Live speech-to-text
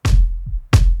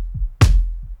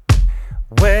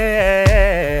Whether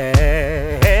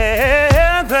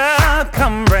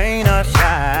come rain or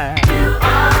shine, You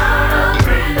are a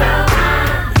friend of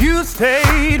mine. you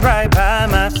stayed right by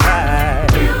my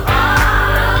side. You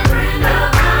are a friend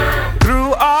of mine.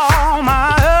 Through all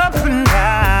my ups and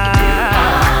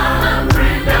downs, A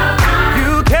friend of mine.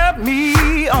 you kept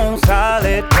me on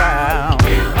solid ground.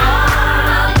 You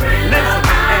are a friend Listen, of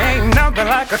mine. ain't nothing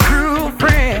like a true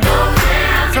friend. Oh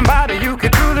yeah, Somebody you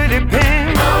can truly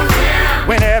depend. oh yeah,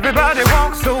 When everybody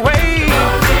walks away,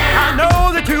 I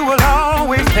know that you will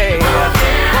always stay.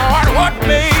 Lord, what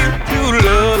made you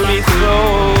love me so?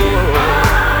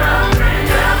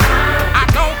 I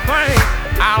don't think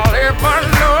I'll ever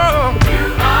know.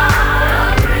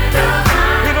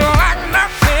 It's like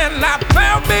nothing I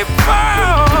felt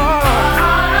before.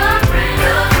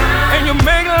 And you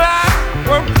make life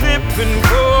worth living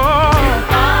for.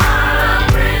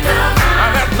 Now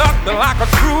there's nothing like a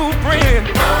true friend.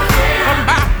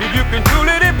 Somebody you can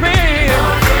truly depend.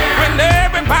 When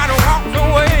everybody walks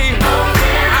away,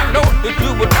 I know that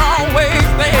you would always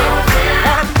stay.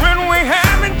 What a friend we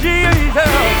have in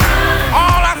Jesus.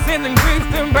 All our sins and griefs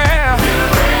to bear.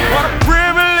 What a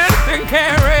privilege to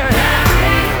carry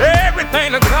everything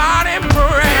to God in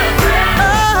prayer.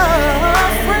 Oh,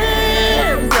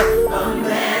 friend.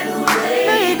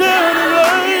 Hey, daddy,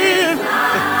 Lord.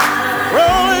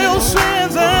 Roll your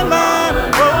sins and mine.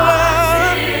 Roll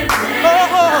out.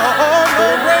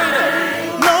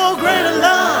 No greater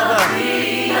love.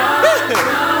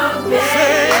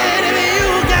 Say that you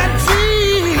got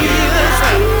Jesus.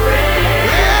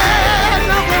 Yeah,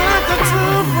 nothing like a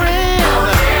true friend.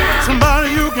 Somebody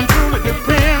you can truly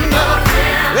depend on.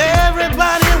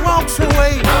 Everybody walks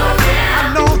away.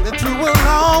 I know that you will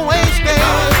always stay.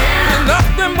 There's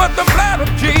nothing but the blood of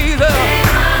Jesus.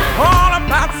 All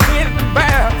about sin to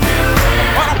bear.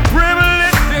 What a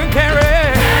privilege to carry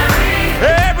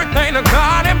everything to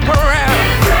God in prayer.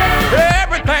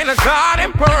 Everything to God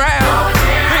in prayer.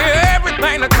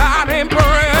 Everything to God in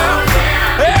prayer.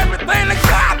 Everything to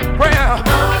God in prayer.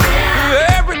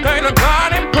 Everything to God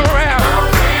in prayer.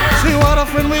 See what a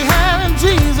friend we have in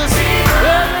Jesus.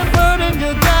 Every burden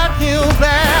you got, He'll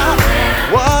bear.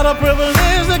 What a privilege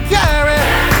to carry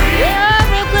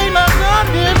everything that God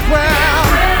in prayer.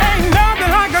 Ain't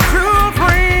nothing like a true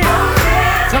friend.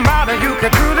 Somebody you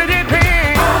can truly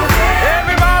depend.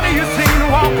 Everybody you seen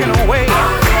walking away.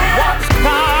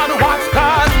 Watch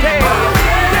God stay.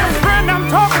 This friend I'm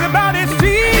talking about is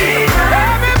Jesus.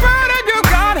 Every burden you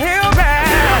got, He'll bear.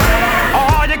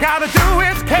 All you gotta do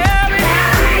is care.